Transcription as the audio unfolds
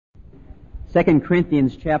2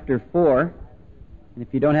 Corinthians chapter 4. And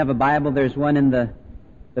if you don't have a Bible, there's one in the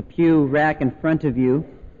pew rack in front of you,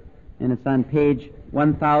 and it's on page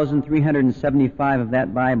 1375 of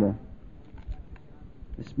that Bible.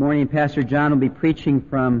 This morning, Pastor John will be preaching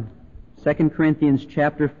from 2 Corinthians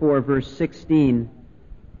chapter 4, verse 16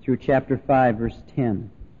 through chapter 5, verse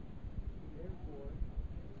 10.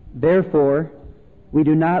 Therefore, we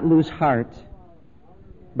do not lose heart,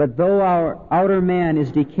 but though our outer man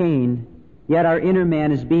is decaying, yet our inner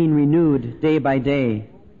man is being renewed day by day.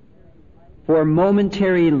 For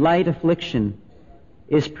momentary light affliction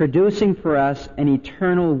is producing for us an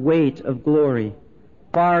eternal weight of glory,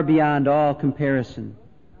 far beyond all comparison.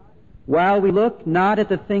 While we look not at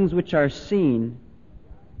the things which are seen,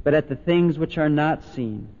 but at the things which are not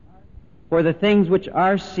seen. For the things which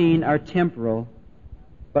are seen are temporal,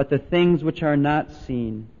 but the things which are not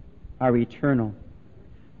seen are eternal.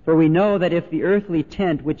 For we know that if the earthly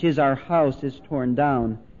tent which is our house is torn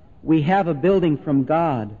down, we have a building from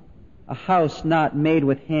God, a house not made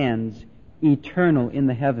with hands, eternal in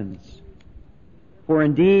the heavens. For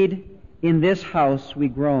indeed, in this house we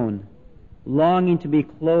groan, longing to be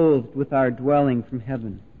clothed with our dwelling from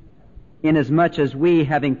heaven, inasmuch as we,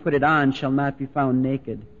 having put it on, shall not be found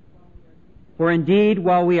naked. For indeed,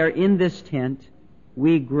 while we are in this tent,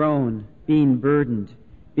 we groan, being burdened,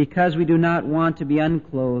 because we do not want to be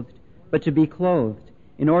unclothed, but to be clothed,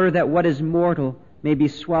 in order that what is mortal may be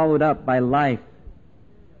swallowed up by life.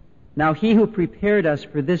 Now he who prepared us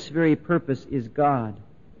for this very purpose is God,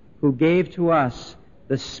 who gave to us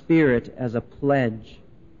the Spirit as a pledge.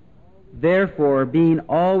 Therefore, being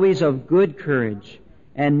always of good courage,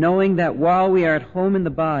 and knowing that while we are at home in the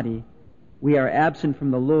body, we are absent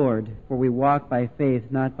from the Lord, for we walk by faith,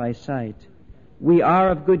 not by sight. We are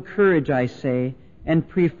of good courage, I say, and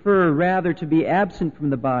prefer rather to be absent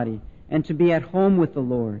from the body and to be at home with the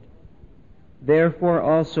Lord. Therefore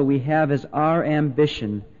also we have as our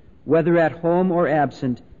ambition, whether at home or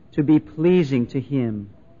absent, to be pleasing to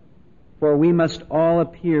Him. For we must all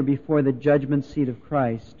appear before the judgment seat of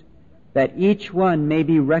Christ, that each one may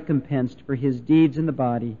be recompensed for his deeds in the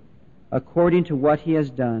body, according to what he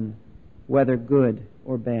has done, whether good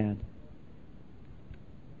or bad.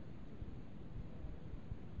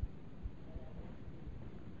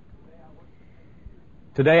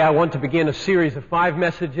 Today I want to begin a series of 5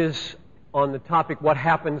 messages on the topic, what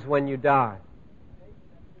happens when you die.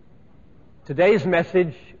 Today's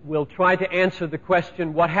message will try to answer the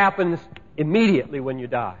question, what happens immediately when you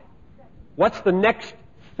die? What's the next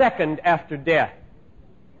second after death?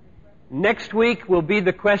 Next week will be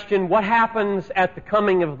the question, what happens at the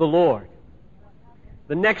coming of the Lord?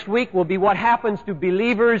 The next week will be what happens to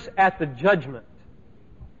believers at the judgment.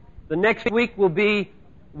 The next week will be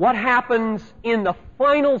what happens in the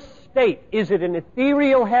final state. Is it an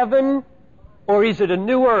ethereal heaven, or is it a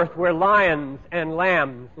new earth where lions and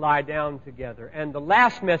lambs lie down together? And the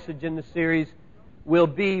last message in the series will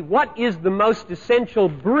be, what is the most essential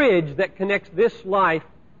bridge that connects this life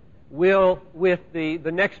with the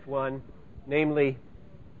next one, namely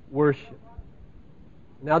worship?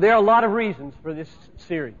 Now, there are a lot of reasons for this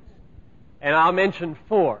series, and I'll mention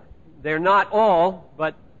 4. They're not all,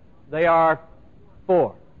 but they are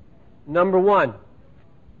 4. Number 1,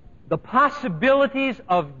 the possibilities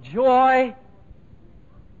of joy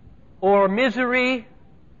or misery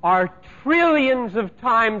are trillions of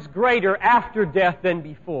times greater after death than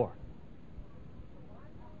before.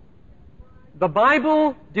 The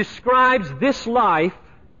Bible describes this life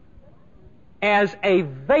as a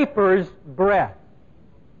vapor's breath.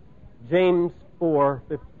 James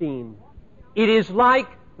 4:15. It is like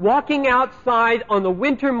walking outside on the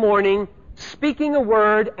winter morning, speaking a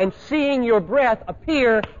word and seeing your breath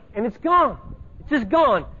appear, and it's gone. It's just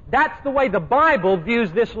gone. That's the way the Bible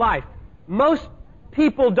views this life. Most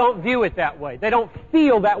people don't view it that way. They don't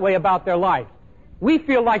feel that way about their life. We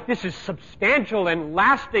feel like this is substantial and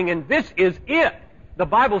lasting, and this is it. The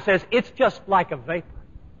Bible says it's just like a vapor,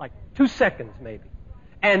 like 2 seconds maybe.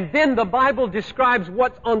 And then the Bible describes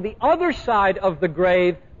what's on the other side of the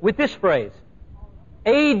grave with this phrase,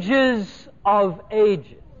 ages of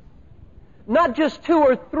ages. Not just 2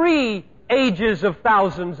 or 3 ages of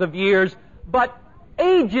thousands of years, but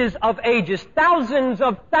ages of ages, thousands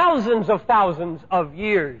of thousands of thousands of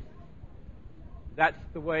years. That's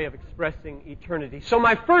the way of expressing eternity. So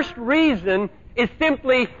my first reason is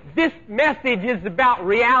simply this message is about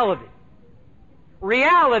reality.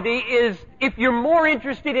 Reality is, if you're more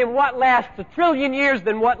interested in what lasts 1 trillion years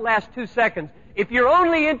than what lasts 2 seconds, if you're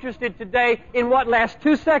only interested today in what lasts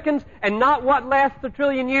 2 seconds and not what lasts 1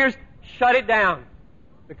 trillion years, shut it down,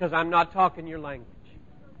 because I'm not talking your language.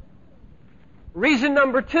 Reason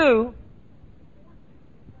number 2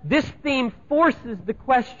 This theme forces the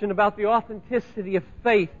question about the authenticity of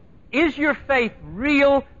faith. Is your faith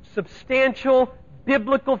real, substantial,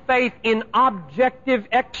 biblical faith in objective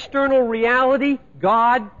external reality,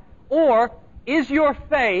 God? Or is your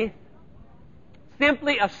faith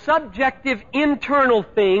simply a subjective internal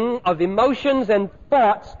thing of emotions and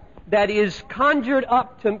thoughts that is conjured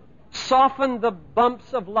up to soften the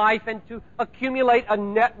bumps of life and to accumulate a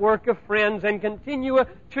network of friends and continue a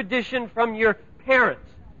tradition from your parents?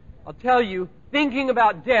 I'll tell you, thinking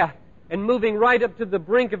about death and moving right up to the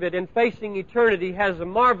brink of it and facing eternity has a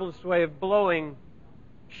marvelous way of blowing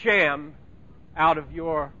sham out of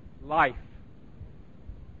your life.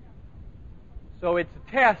 So it's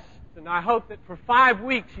a test, and I hope that for 5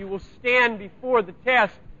 weeks you will stand before the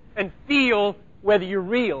test and feel whether you're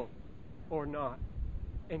real or not,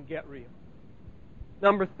 and get real.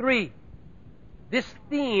 Number 3, this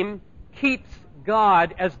theme keeps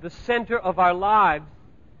God as the center of our lives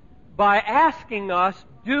by asking us,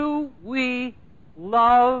 do we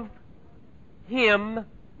love Him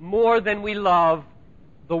more than we love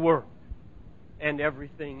the world and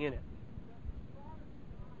everything in it?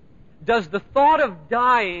 Does the thought of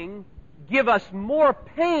dying give us more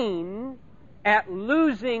pain at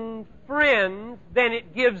losing friends than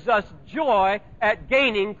it gives us joy at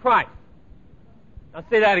gaining Christ? I'll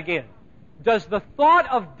say that again. Does the thought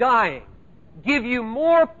of dying give you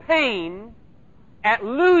more pain at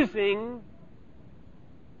losing,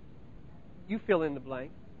 you fill in the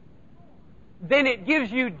blank, than it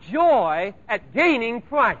gives you joy at gaining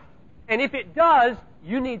Christ? And if it does,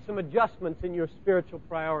 you need some adjustments in your spiritual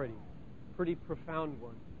priorities. Pretty profound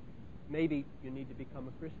one. Maybe you need to become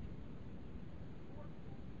a Christian.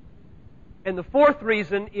 And the 4th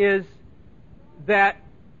reason is that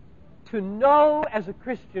to know as a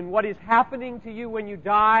Christian what is happening to you when you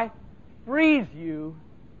die frees you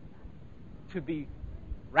to be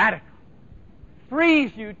radical,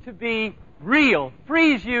 frees you to be real,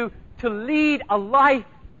 frees you to lead a life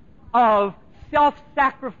of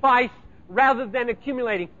self-sacrifice rather than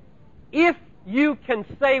accumulating. If you can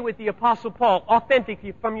say with the Apostle Paul,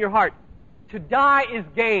 authentically from your heart, to die is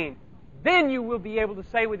gain, then you will be able to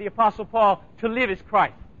say with the Apostle Paul, to live is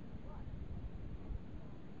Christ.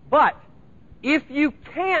 But if you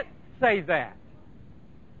can't say that,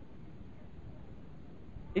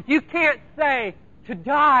 if you can't say to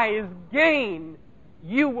die is gain,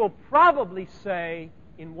 you will probably say,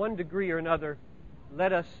 in one degree or another,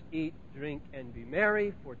 let us eat, drink, and be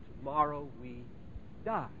merry, for tomorrow we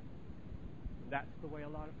die. That's the way a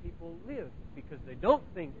lot of people live, because they don't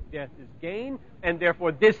think death is gain, and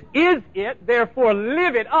therefore this is it, therefore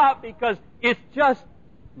live it up, because it's just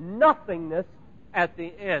nothingness at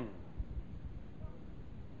the end.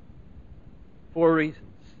 4 reasons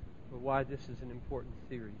for why this is an important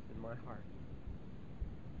series in my heart.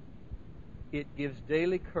 It gives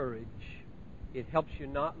daily courage. It helps you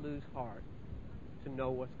not lose heart to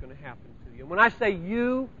know what's going to happen to you. And when I say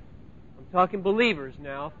you, I'm talking believers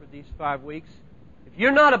now for these 5 weeks. If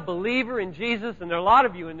you're not a believer in Jesus, and there are a lot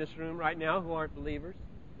of you in this room right now who aren't believers,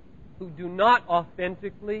 who do not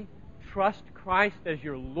authentically trust Christ as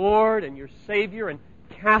your Lord and your Savior and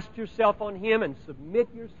cast yourself on Him and submit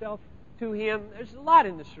yourself to Him, there's a lot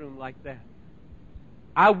in this room like that.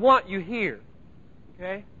 I want you here,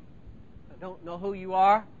 okay? I don't know who you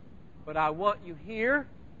are, but I want you here,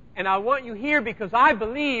 and I want you here because I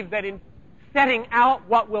believe that in setting out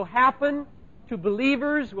what will happen to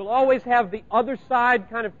believers, we'll always have the other side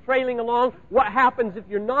kind of trailing along. What happens if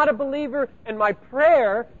you're not a believer? And my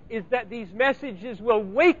prayer is that these messages will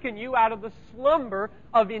waken you out of the slumber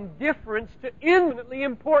of indifference to infinitely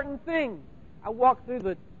important things. I walked through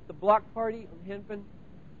the block party on Hennepin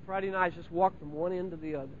Friday night. I just walked from one end to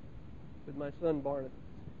the other with my son Barnabas,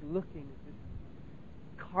 looking at this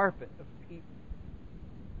carpet of people.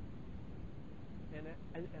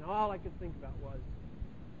 And all I could think about was,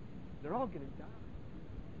 they're all going to die.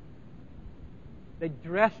 They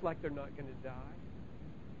dress like they're not going to die.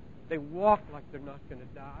 They walk like they're not going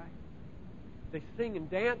to die. They sing and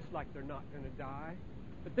dance like they're not going to die.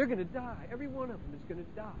 But they're going to die. Every one of them is going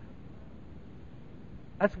to die.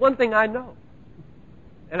 That's one thing I know.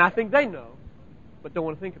 And I think they know, but don't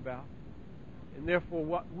want to think about. And therefore,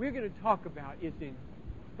 what we're going to talk about is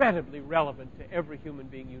incredibly relevant to every human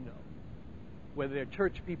being you know, whether they're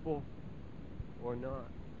church people or not.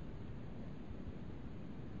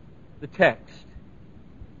 The text,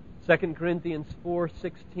 2 Corinthians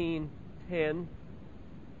 4:16-10,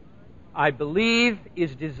 I believe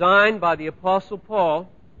is designed by the Apostle Paul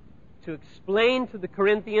to explain to the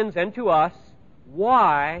Corinthians and to us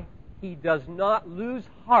why he does not lose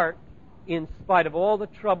heart in spite of all the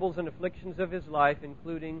troubles and afflictions of his life,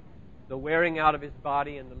 including the wearing out of his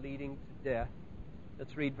body and the leading to death.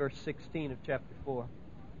 Let's read verse 16 of chapter 4.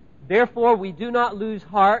 Therefore, we do not lose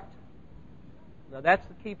heart. Now, that's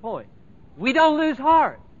the key point. We don't lose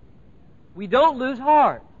heart. We don't lose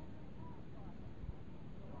heart.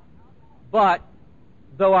 But,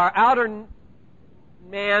 though our outer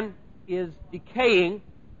man is decaying,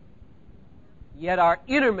 yet our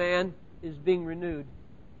inner man is being renewed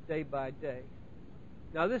day by day.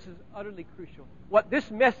 Now, this is utterly crucial. What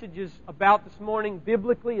this message is about this morning,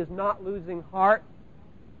 biblically, is not losing heart.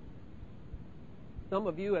 Some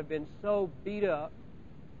of you have been so beat up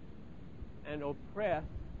and oppressed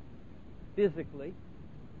physically,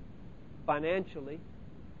 financially,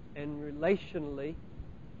 and relationally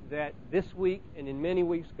that this week and in many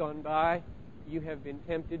weeks gone by, you have been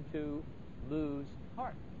tempted to lose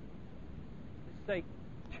heart. Say,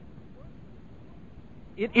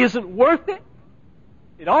 it isn't worth it.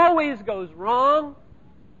 It always goes wrong.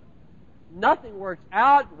 Nothing works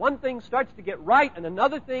out. One thing starts to get right and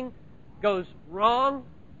another thing goes wrong.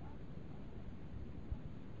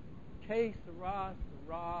 Que sera,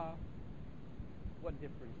 sera. What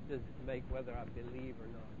difference does it make whether I believe or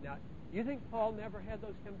not? Now, you think Paul never had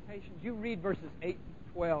those temptations? You read verses 8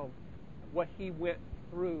 to 12, what he went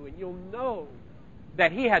through, and you'll know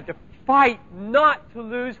that he had to fight not to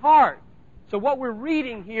lose heart. So what we're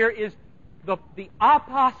reading here is the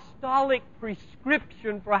apostolic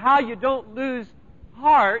prescription for how you don't lose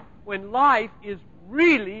heart when life is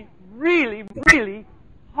really, really, really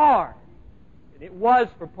hard. And it was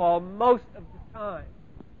for Paul most of the time.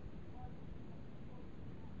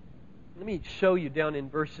 Let me show you down in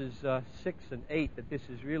verses 6 and 8 that this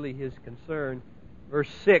is really his concern. Verse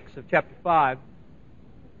 6 of chapter 5.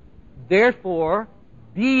 Therefore,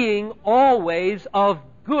 being always of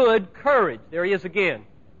good courage. There he is again.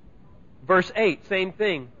 Verse 8, same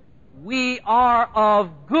thing. We are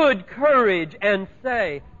of good courage and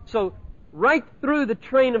say. So, right through the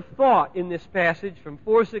train of thought in this passage from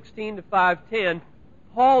 4:16 to 5:10,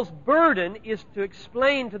 Paul's burden is to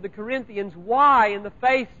explain to the Corinthians why, in the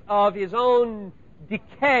face of his own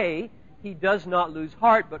decay, he does not lose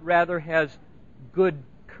heart, but rather has good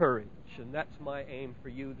courage. And that's my aim for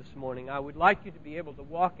you this morning. I would like you to be able to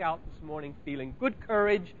walk out this morning feeling good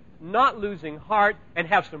courage, not losing heart, and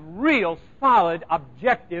have some real solid,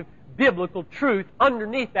 objective, biblical truth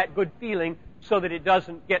underneath that good feeling so that it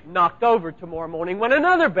doesn't get knocked over tomorrow morning when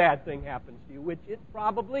another bad thing happens to you, which it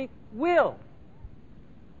probably will.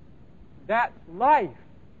 That's life,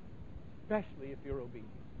 especially if you're obedient.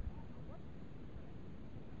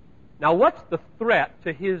 Now, what's the threat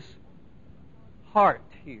to his heart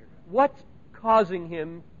here? What's causing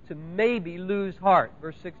him to maybe lose heart?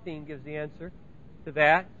 Verse 16 gives the answer to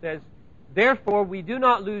that. It says, therefore we do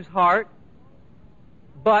not lose heart,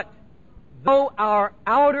 but though our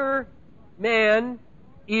outer man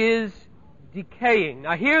is decaying.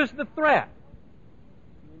 Now, here's the threat.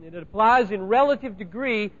 And it applies in relative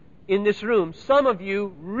degree in this room. Some of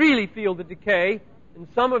you really feel the decay, and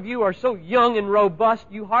some of you are so young and robust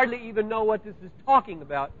you hardly even know what this is talking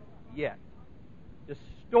about yet. Just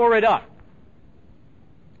store it up.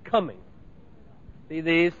 It's coming. See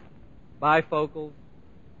these? Bifocals.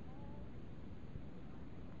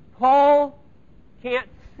 Paul can't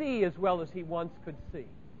see as well as he once could see.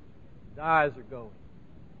 His eyes are going.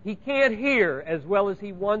 He can't hear as well as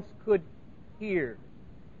he once could hear.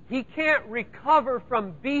 He can't recover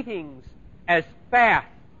from beatings as fast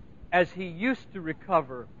as he used to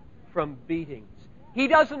recover from beatings. He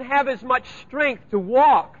doesn't have as much strength to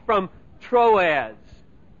walk from Troas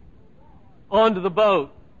onto the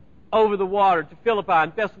boat, over the water to Philippi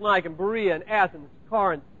and Thessalonica and Berea and Athens,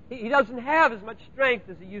 Corinth. He doesn't have as much strength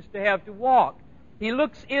as he used to have to walk. He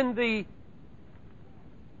looks in the...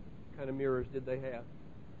 What kind of mirrors did they have?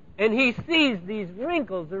 And he sees these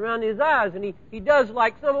wrinkles around his eyes, and he does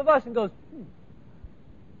like some of us and goes,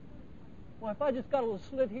 well, if I just got a little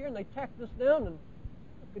slit here and they tacked this down, and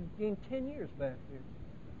I could gain 10 years back here.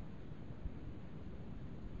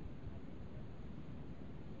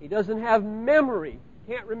 He doesn't have memory.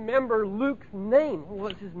 Can't remember Luke's name. Oh,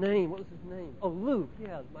 what's his name? What was his name? Oh, Luke.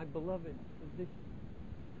 Yeah, my beloved physician.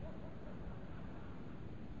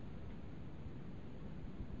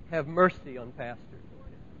 Have mercy on pastors.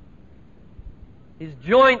 His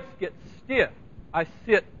joints get stiff. I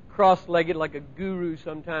sit cross-legged like a guru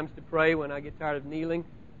sometimes to pray when I get tired of kneeling,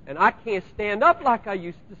 and I can't stand up like I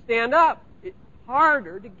used to stand up. It's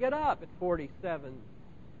harder to get up at 47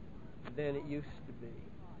 than it used to be.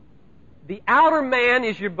 The outer man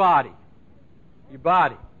is your body. Your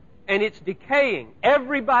body. And it's decaying.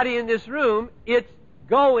 Everybody in this room, it's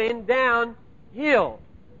going downhill.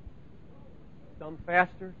 Some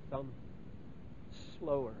faster, some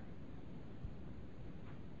slower.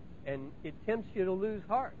 And it tempts you to lose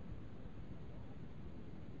heart.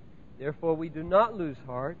 Therefore, we do not lose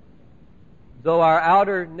heart, though our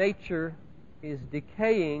outer nature is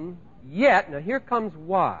decaying, yet, now here comes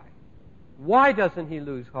why. Why doesn't he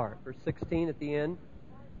lose heart? Verse 16 at the end.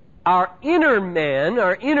 Our inner man,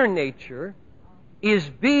 our inner nature, is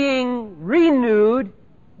being renewed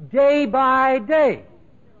day by day.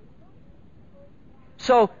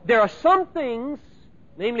 So there are some things,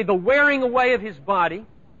 namely the wearing away of his body,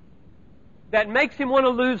 that makes him want to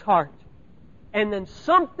lose heart. And then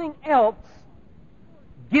something else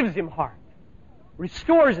gives him heart,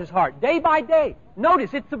 restores his heart day by day.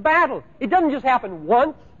 Notice, it's a battle. It doesn't just happen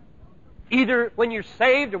once, either when you're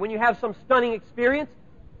saved or when you have some stunning experience.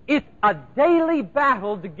 It's a daily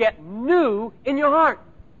battle to get new in your heart.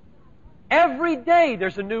 Every day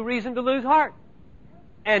there's a new reason to lose heart.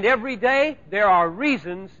 And every day there are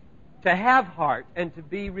reasons to have heart and to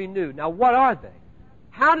be renewed. Now, what are they?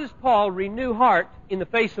 How does Paul renew heart in the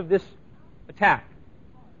face of this attack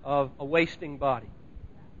of a wasting body?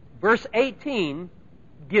 Verse 18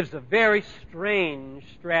 gives a very strange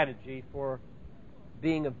strategy for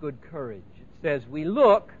being of good courage. It says, we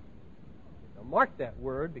look, now mark that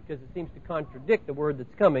word because it seems to contradict the word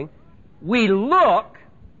that's coming. We look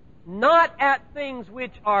not at things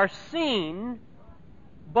which are seen,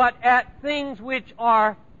 but at things which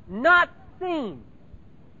are not seen.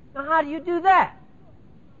 Now, how do you do that?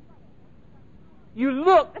 You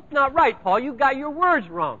look, that's not right, Paul. You got your words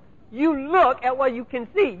wrong. You look at what you can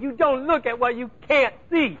see. You don't look at what you can't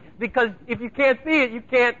see. Because if you can't see it, you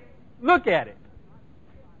can't look at it.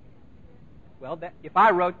 Well, if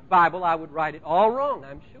I wrote the Bible, I would write it all wrong,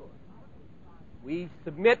 I'm sure. We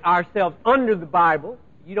submit ourselves under the Bible.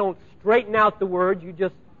 You don't straighten out the words, you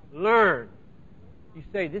just learn. You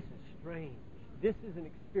say, this is strange. This is an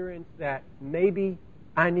experience that maybe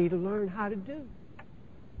I need to learn how to do.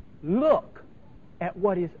 Look at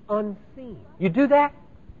what is unseen. You do that?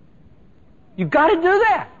 You've got to do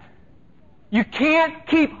that. You can't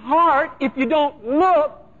keep heart if you don't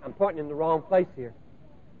look. I'm pointing in the wrong place here.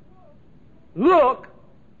 Look,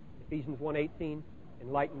 Ephesians 1:18,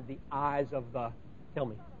 enlighten the eyes of the, tell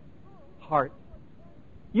me, heart.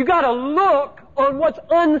 You got to look on what's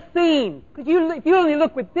unseen. Because if you only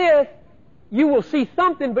look with this, you will see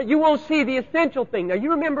something, but you won't see the essential thing. Now,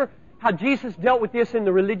 you remember how Jesus dealt with this in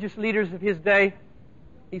the religious leaders of his day?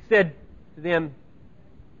 He said to them,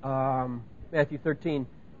 Matthew 13,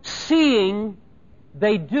 seeing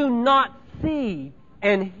they do not see,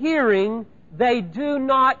 and hearing they do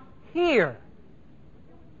not hear.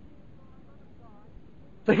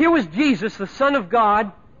 So here was Jesus, the Son of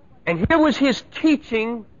God, and here was his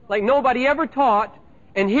teaching like nobody ever taught,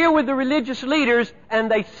 and here were the religious leaders, and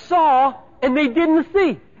they saw and they didn't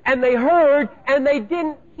see, and they heard and they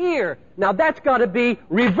didn't hear. Now that's got to be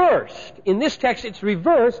reversed. In this text it's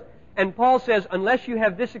reversed, and Paul says unless you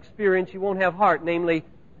have this experience you won't have heart, namely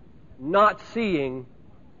not seeing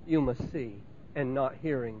you must see, and not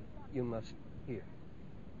hearing you must hear.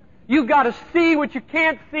 You've got to see what you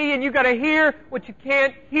can't see, and you've got to hear what you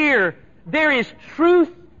can't hear. There is truth,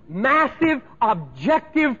 massive,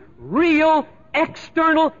 objective, real,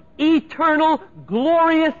 external, eternal,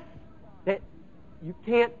 glorious, that you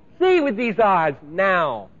can't see with these eyes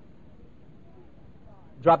now.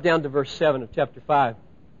 Drop down to verse 7 of chapter 5.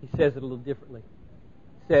 He says it a little differently.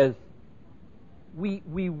 He says,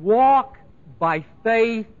 we walk by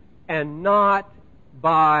faith and not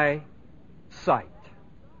by sight.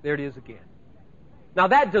 There it is again. Now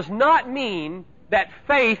that does not mean that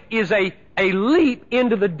faith is a leap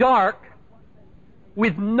into the dark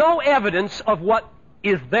with no evidence of what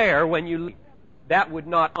is there when you leap. That would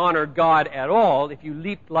not honor God at all if you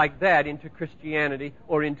leaped like that into Christianity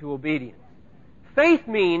or into obedience. Faith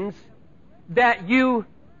means that you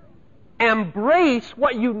embrace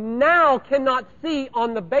what you now cannot see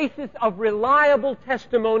on the basis of reliable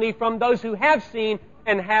testimony from those who have seen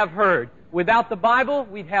and have heard. Without the Bible,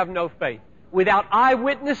 we'd have no faith. Without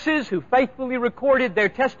eyewitnesses who faithfully recorded their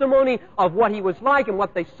testimony of what he was like and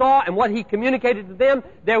what they saw and what he communicated to them,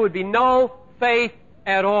 there would be no faith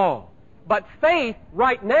at all. But faith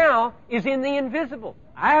right now is in the invisible.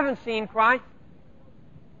 I haven't seen Christ.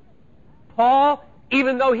 Paul,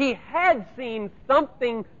 even though he had seen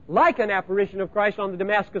something like an apparition of Christ on the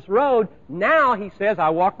Damascus Road, now he says, I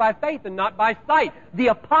walk by faith and not by sight. The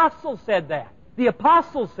apostle said that. The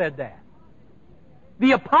apostle said that.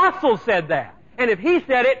 The apostle said that. And if he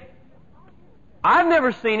said it, I've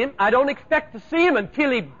never seen him. I don't expect to see him until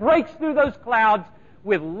he breaks through those clouds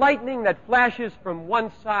with lightning that flashes from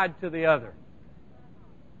one side to the other.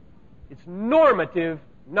 It's normative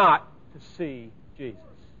not to see Jesus.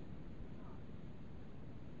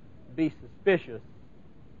 Be suspicious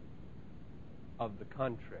of the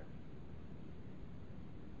contrary.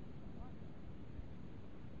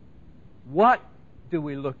 What do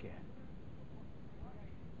we look at?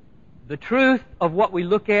 The truth of what we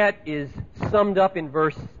look at is summed up in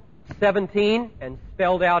verse 17 and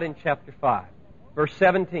spelled out in chapter 5. Verse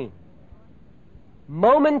 17.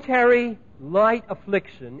 Momentary light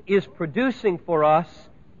affliction is producing for us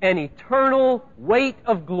an eternal weight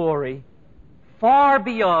of glory far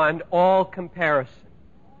beyond all comparison.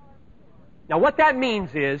 Now what that means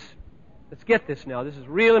is, let's get this now, this is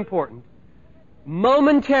real important.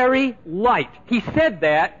 Momentary light. He said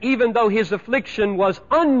that even though his affliction was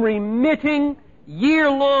unremitting,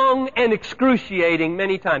 year-long, and excruciating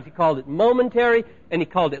many times. He called it momentary, and he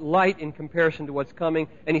called it light in comparison to what's coming.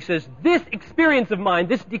 And he says, this experience of mine,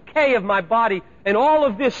 this decay of my body, and all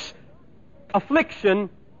of this affliction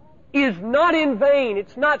is not in vain.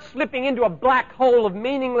 It's not slipping into a black hole of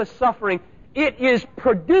meaningless suffering. It is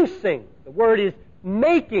producing. The word is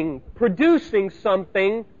making, producing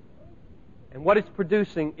something. And what it's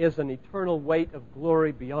producing is an eternal weight of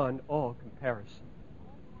glory beyond all comparison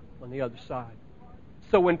on the other side.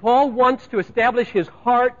 So when Paul wants to establish his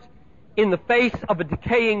heart in the face of a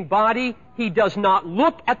decaying body, he does not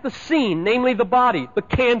look at the scene, namely the body, the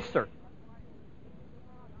cancer,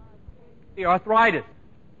 the arthritis,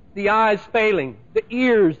 the eyes failing, the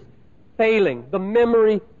ears failing, the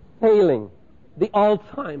memory failing, the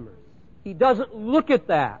Alzheimer's. He doesn't look at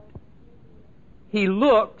that. He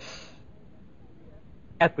looks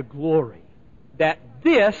at the glory that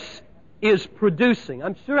this is producing.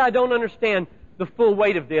 I'm sure I don't understand the full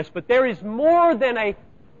weight of this, but there is more than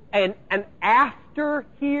an after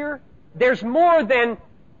here. There's more than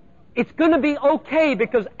it's going to be okay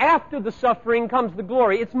because after the suffering comes the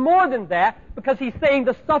glory. It's more than that because he's saying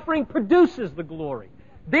the suffering produces the glory.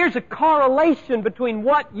 There's a correlation between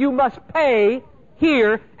what you must pay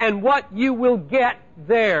here and what you will get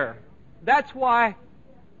there. That's why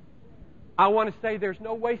I want to say there's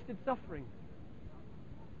no wasted suffering.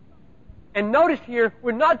 And notice here,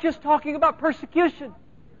 we're not just talking about persecution.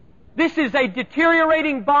 This is a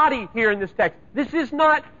deteriorating body here in this text. This is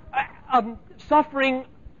not suffering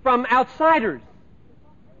from outsiders.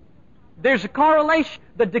 There's a correlation.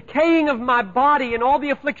 The decaying of my body and all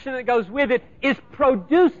the affliction that goes with it is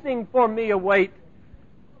producing for me a weight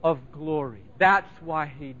of glory. That's why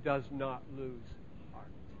he does not lose heart.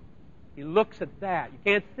 He looks at that. You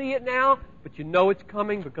can't see it now, but you know it's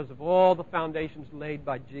coming because of all the foundations laid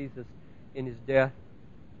by Jesus in his death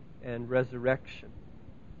and resurrection.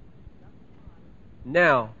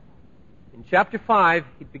 Now, in chapter 5,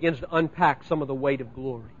 he begins to unpack some of the weight of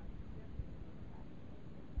glory.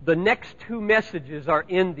 The next two messages are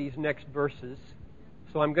in these next verses,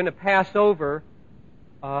 so I'm going to pass over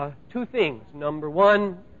two things. Number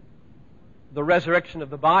one, the resurrection of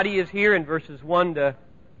the body is here in verses 1 to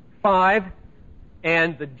 5,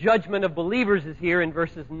 and the judgment of believers is here in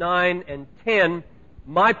verses 9 and 10.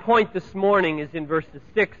 My point this morning is in verses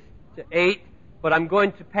 6 to 8, but I'm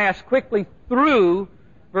going to pass quickly through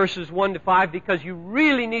verses 1 to 5 because you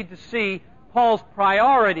really need to see Paul's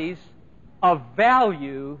priorities of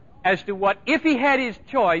value as to what, if he had his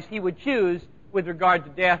choice, he would choose with regard to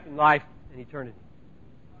death and life and eternity.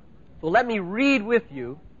 So let me read with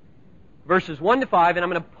you verses 1 to 5, and I'm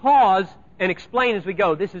going to pause and explain as we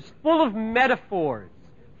go. This is full of metaphors,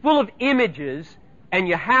 full of images, and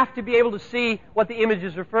you have to be able to see what the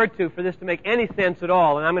images refer to for this to make any sense at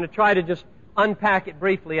all. And I'm going to try to just unpack it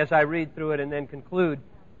briefly as I read through it and then conclude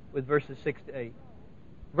with verses 6 to 8.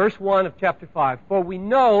 Verse 1 of chapter 5. For we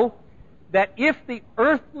know that if the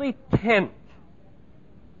earthly tent,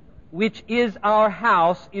 which is our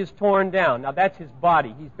house, is torn down. Now that's his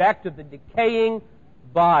body. He's back to the decaying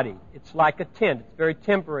body. It's like a tent. It's very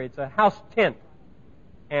temporary. It's a house tent.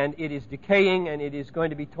 And it is decaying and it is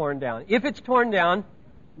going to be torn down. If it's torn down,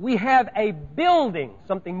 we have a building,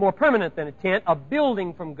 something more permanent than a tent, a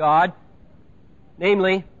building from God,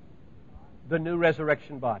 namely the new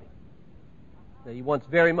resurrection body that he wants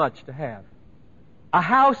very much to have. A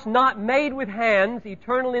house not made with hands,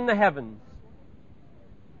 eternal in the heavens.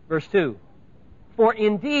 Verse 2. For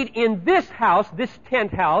indeed in this house, this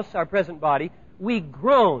tent house, our present body, we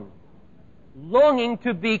groan, longing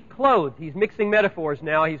to be clothed. He's mixing metaphors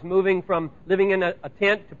now. He's moving from living in a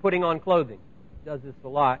tent to putting on clothing. He does this a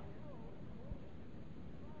lot.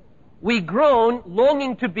 We groan,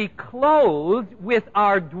 longing to be clothed with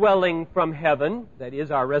our dwelling from heaven, that is,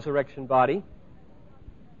 our resurrection body.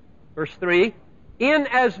 Verse 3,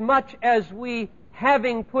 inasmuch as we,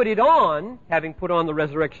 having put on the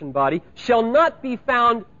resurrection body, shall not be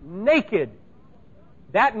found naked.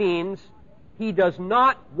 That means he does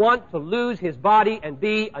not want to lose his body and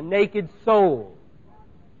be a naked soul.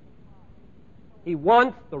 He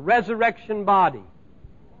wants the resurrection body.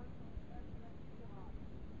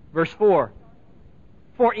 Verse 4.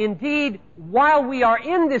 For indeed, while we are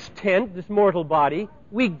in this tent, this mortal body,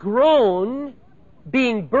 we groan,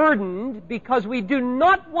 being burdened, because we do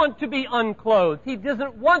not want to be unclothed. He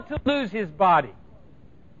doesn't want to lose his body.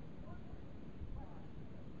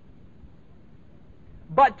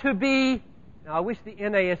 But to be, now I wish the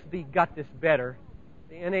NASB got this better.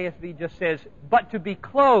 The NASB just says, but to be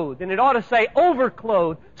clothed. And it ought to say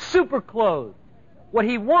overclothed, superclothed. What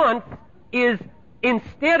he wants is,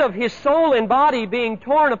 instead of his soul and body being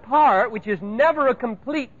torn apart, which is never a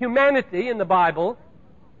complete humanity in the Bible,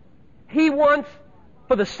 he wants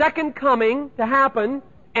for the second coming to happen,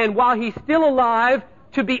 and while he's still alive,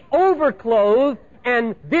 to be overclothed,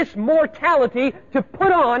 and this mortality to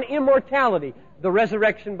put on immortality, the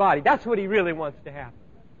resurrection body. That's what he really wants to happen.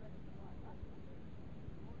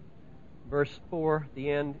 Verse 4, the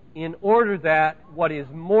end, in order that what is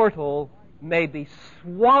mortal may be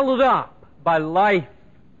swallowed up by life.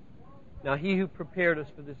 Now he who prepared us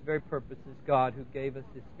for this very purpose is God, who gave us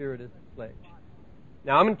his Spirit as a pledge.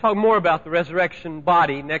 Now I'm going to talk more about the resurrection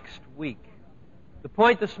body next week. The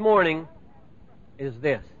point this morning is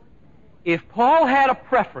this. If Paul had a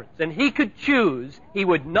preference and he could choose, he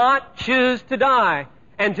would not choose to die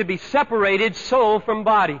and to be separated soul from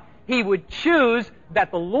body. He would choose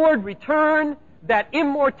that the Lord return, that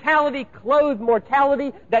immortality clothe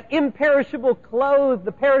mortality, that imperishable clothe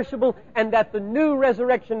the perishable, and that the new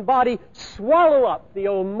resurrection body swallow up the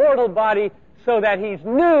old mortal body so that he's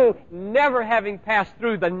new, never having passed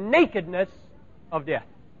through the nakedness of death.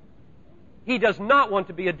 He does not want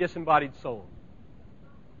to be a disembodied soul.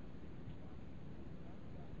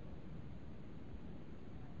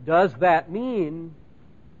 Does that mean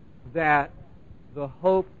that the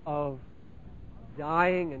hope of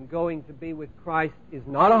dying and going to be with Christ is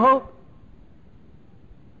not a hope?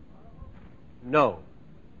 No.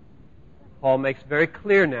 Paul makes very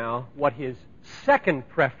clear now what his second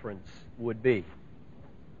preference would be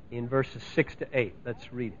in verses 6 to 8.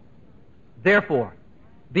 Let's read it. Therefore,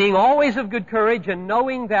 being always of good courage, and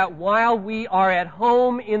knowing that while we are at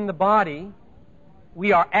home in the body,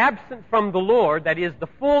 we are absent from the Lord, that is, the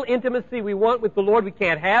full intimacy we want with the Lord we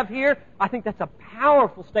can't have here. I think that's a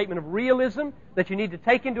powerful statement of realism that you need to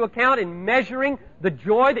take into account in measuring the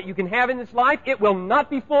joy that you can have in this life. It will not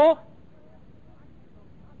be full.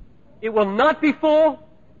 It will not be full.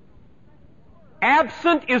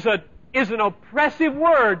 Absent is an oppressive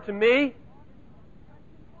word to me.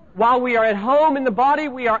 While we are at home in the body,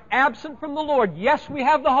 we are absent from the Lord. Yes, we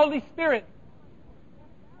have the Holy Spirit.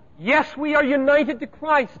 Yes, we are united to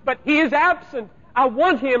Christ, but he is absent. I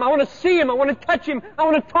want him. I want to see him. I want to touch him. I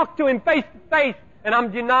want to talk to him face to face. And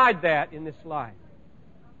I'm denied that in this life.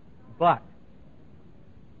 But,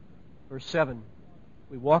 verse 7,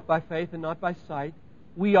 we walk by faith and not by sight.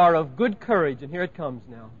 We are of good courage, and here it comes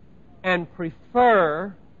now, and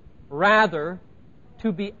prefer rather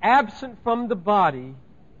to be absent from the body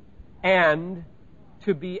and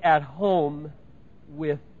to be at home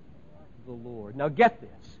with the Lord. Now get this.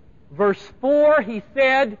 Verse 4, he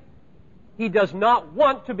said he does not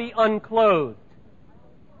want to be unclothed.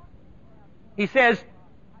 He says,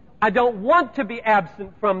 I don't want to be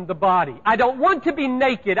absent from the body. I don't want to be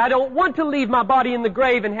naked. I don't want to leave my body in the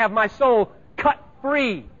grave and have my soul cut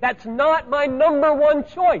free. That's not my number one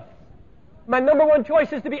choice. My number one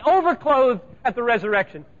choice is to be overclothed at the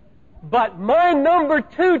resurrection. But my number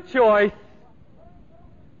two choice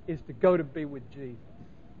is to go to be with Jesus.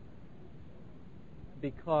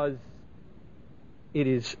 Because it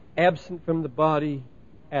is absent from the body,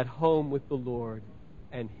 at home with the Lord,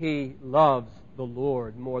 and he loves the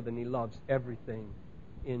Lord more than he loves everything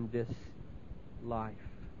in this life.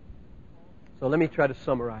 So let me try to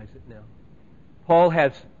summarize it now. Paul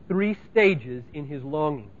has 3 stages in his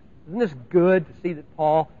longing. Isn't this good to see that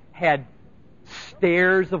Paul had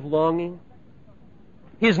stares of longing?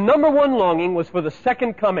 His number one longing was for the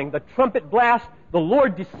second coming, the trumpet blast, the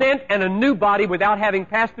Lord descent, and a new body without having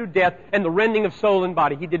passed through death and the rending of soul and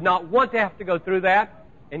body. He did not want to have to go through that.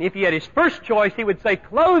 And if he had his first choice, he would say,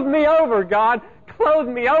 clothe me over, God. Clothe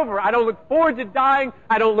me over. I don't look forward to dying.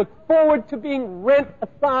 I don't look forward to being rent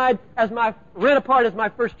apart as my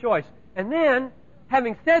first choice. And then,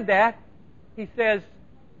 having said that, he says,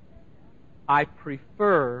 I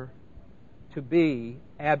prefer to be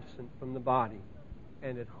absent from the body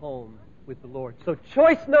and at home with the Lord. So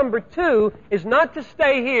choice number 2 is not to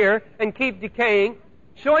stay here and keep decaying.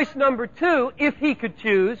 Choice number 2, if he could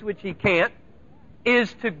choose, which he can't,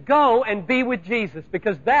 is to go and be with Jesus.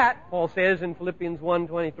 Because that, Paul says in Philippians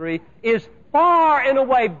 1:23, is far and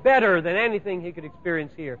away better than anything he could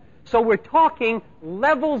experience here. So we're talking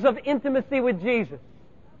levels of intimacy with Jesus.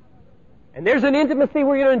 And there's an intimacy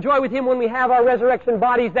we're going to enjoy with Him when we have our resurrection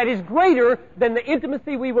bodies that is greater than the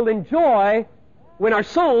intimacy we will enjoy when our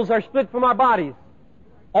souls are split from our bodies.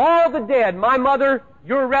 All the dead, my mother,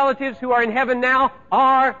 your relatives who are in heaven now,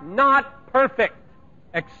 are not perfect,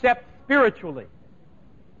 except spiritually.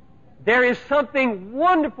 There is something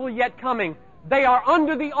wonderful yet coming. They are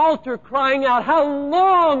under the altar crying out, "How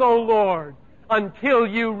long, O Lord, until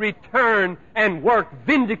you return and work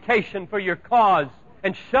vindication for your cause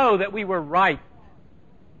and show that we were right?"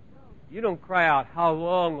 You don't cry out, "How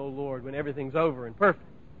long, O Lord," when everything's over and perfect.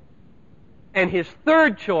 And his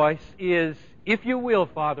third choice is, "If you will,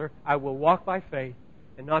 Father, I will walk by faith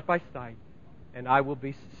and not by sight, and I will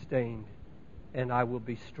be sustained, and I will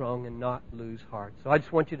be strong and not lose heart." So I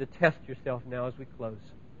just want you to test yourself now as we close.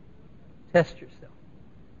 Test yourself.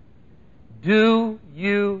 Do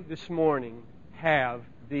you this morning have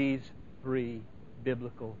these 3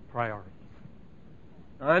 biblical priorities?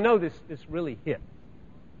 Now, I know this really hit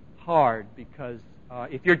hard because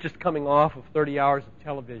if you're just coming off of 30 hours of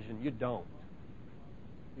television, you don't.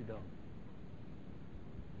 You don't.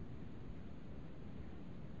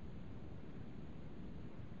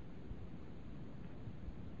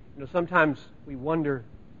 You know, sometimes we wonder,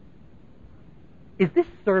 is this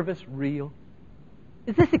service real?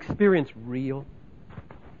 Is this experience real?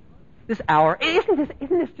 This hour, isn't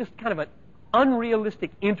this just kind of an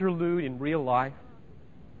unrealistic interlude in real life?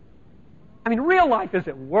 I mean, real life is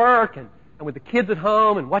at work and with the kids at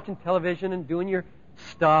home and watching television and doing your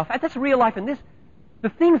stuff. That's real life. And the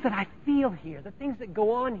things that I feel here, the things that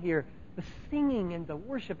go on here, the singing and the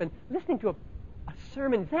worship and listening to a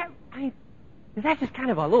sermon, is that just kind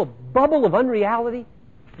of a little bubble of unreality?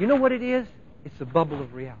 You know what it is? It's a bubble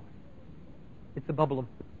of reality. It's a bubble of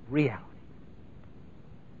reality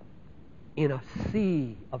in a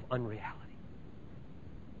sea of unreality,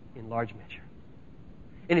 in large measure.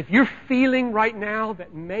 And if you're feeling right now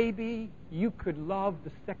that maybe you could love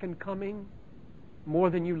the second coming more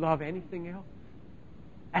than you love anything else,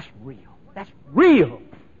 that's real. That's real.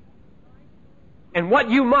 And what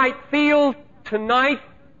you might feel tonight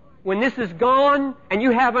when this is gone and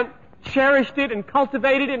you haven't cherished it and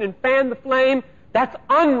cultivated it and fanned the flame, that's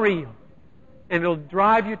unreal. And it'll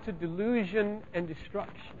drive you to delusion and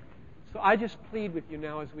destruction. So I just plead with you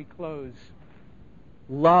now as we close.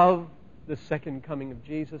 Love the second coming of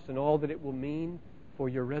Jesus and all that it will mean for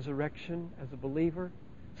your resurrection as a believer.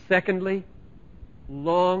 Secondly,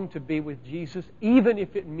 long to be with Jesus, even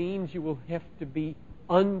if it means you will have to be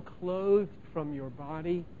unclothed from your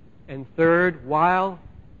body. And third, while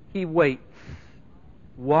He waits,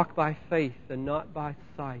 walk by faith and not by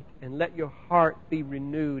sight, and let your heart be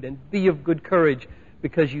renewed and be of good courage,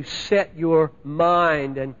 because you set your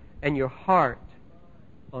mind and your heart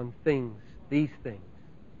on things, these things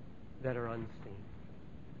that are unseen.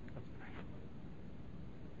 Let's pray.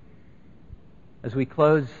 As we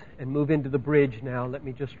close and move into the bridge now, let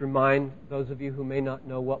me just remind those of you who may not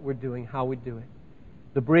know what we're doing, how we do it.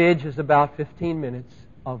 The bridge is about 15 minutes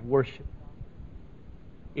of worship.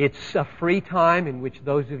 It's a free time in which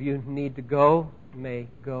those of you who need to go may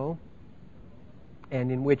go,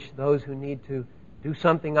 and in which those who need to do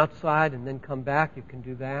something outside and then come back, you can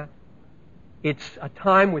do that. It's a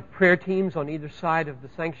time with prayer teams on either side of the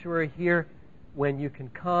sanctuary here when you can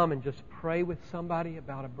come and just pray with somebody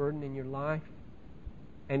about a burden in your life.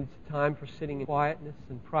 And it's a time for sitting in quietness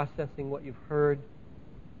and processing what you've heard.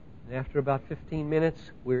 And after about 15 minutes,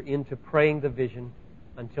 we're into praying the vision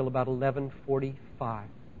until about 11:45.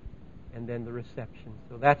 And then the reception.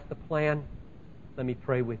 So that's the plan. Let me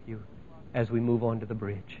pray with you as we move on to the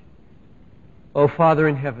bridge. Oh, Father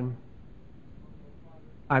in heaven,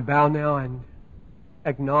 I bow now and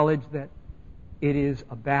acknowledge that it is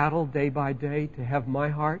a battle day by day to have my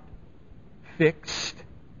heart fixed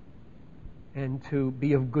and to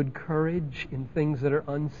be of good courage in things that are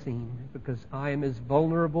unseen, because I am as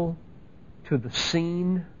vulnerable to the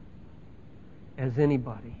seen as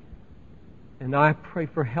anybody. And I pray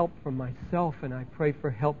for help for myself, and I pray for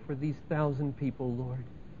help for these 1,000 people, Lord.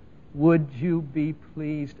 Would you be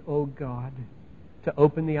pleased, O God, to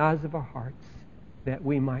open the eyes of our hearts that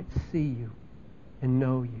we might see you and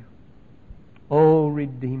know you. O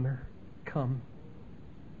Redeemer, come.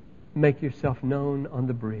 Make yourself known on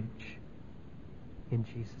the bridge. In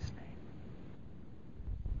Jesus' name.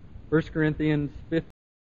 1 Corinthians 15.